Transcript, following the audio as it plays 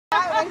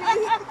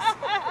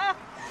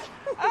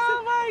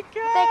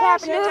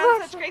happened They've to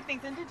done us. such great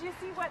things. And did you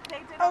see what they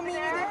did Oh, over me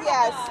there? neither.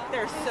 Yes.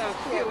 They're so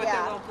cute with Yeah.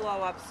 their little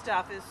blow-up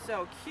stuff. Is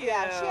so cute.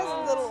 Yeah, she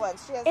has little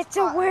ones. She has It's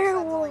a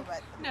werewolf.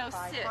 No,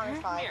 sit.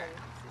 Here.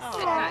 Oh.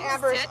 Sit, honey,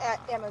 Amber's sit. at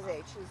Emma's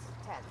age. She's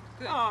 10.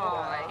 Good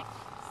Aw. boy.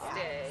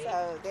 Stay.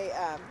 So they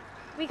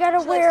We got a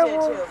she likes to do it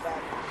werewolf. too, but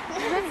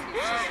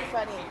she's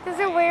funny. There's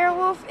a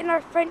werewolf in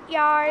our front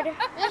yard. A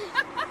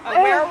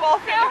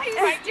werewolf. Now he's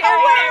Look staring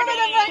at at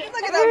me. him.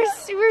 Look at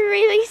him. We're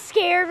really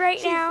scared right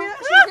now.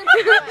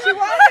 She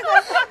wanted to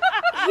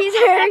go. He's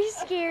very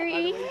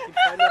scary.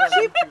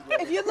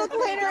 If you look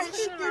later,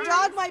 your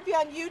dog might be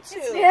on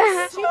YouTube.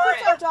 Yeah. She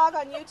puts our dog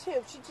on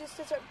YouTube. She just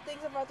does things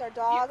about our You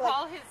dog,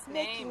 call like his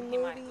making name, he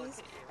might look movies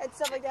at you. and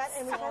stuff like that,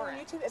 and we have it on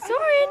YouTube. If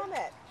Soren. you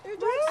comment, your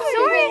dog's so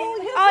Soren.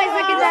 cool. Oh, he's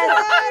looking at that.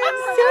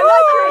 I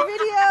like your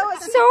video.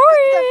 It's the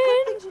Soren.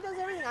 flip thing. She does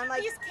everything. I'm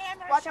like,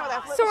 watch out with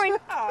that flip. Soren.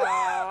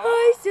 Aw.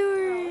 Hi,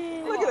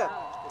 Soren. Look at him.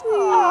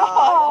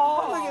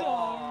 Oh. Look at him.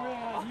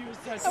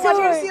 I want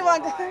you to see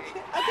one. Okay,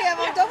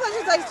 Emma, don't touch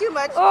his eyes too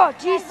much. Oh,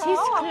 jeez, he's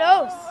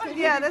close.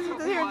 Yeah, that's what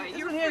this one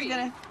here's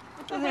gonna.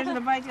 This here's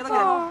gonna bite you. Look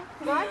at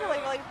him. I'm really,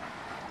 really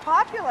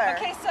popular.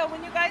 Okay, so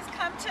when you guys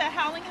come to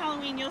Howling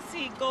Halloween, you'll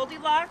see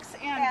Goldilocks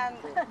and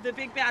the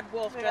big bad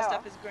wolf dressed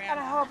up as And I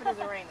Grandma. hope it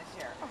doesn't rain this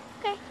year.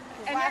 Okay.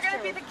 And you're going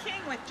to be the king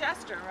with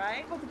Jester,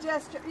 right? With the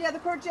jester. Yeah, the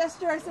court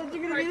jester. I said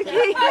you're gonna be the I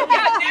king.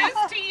 got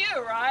news to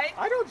you, right?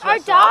 I don't Our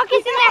dress dog up.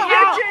 is in the You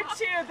house. did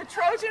too. The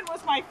Trojan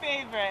was my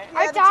favorite.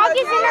 Our the dog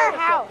is Trojan. in our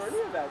house.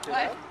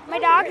 What? My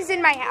dog is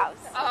in my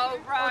house. Oh,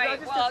 right.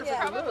 just Well, doesn't it's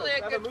have a probably moose.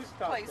 a Have a good moose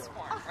costume. place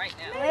for him right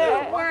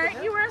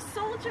now. You were a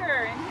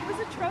soldier and he was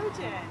a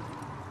Trojan.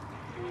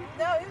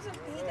 No, he was just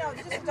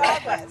a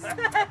dog was.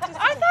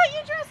 I thought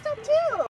you dressed up too.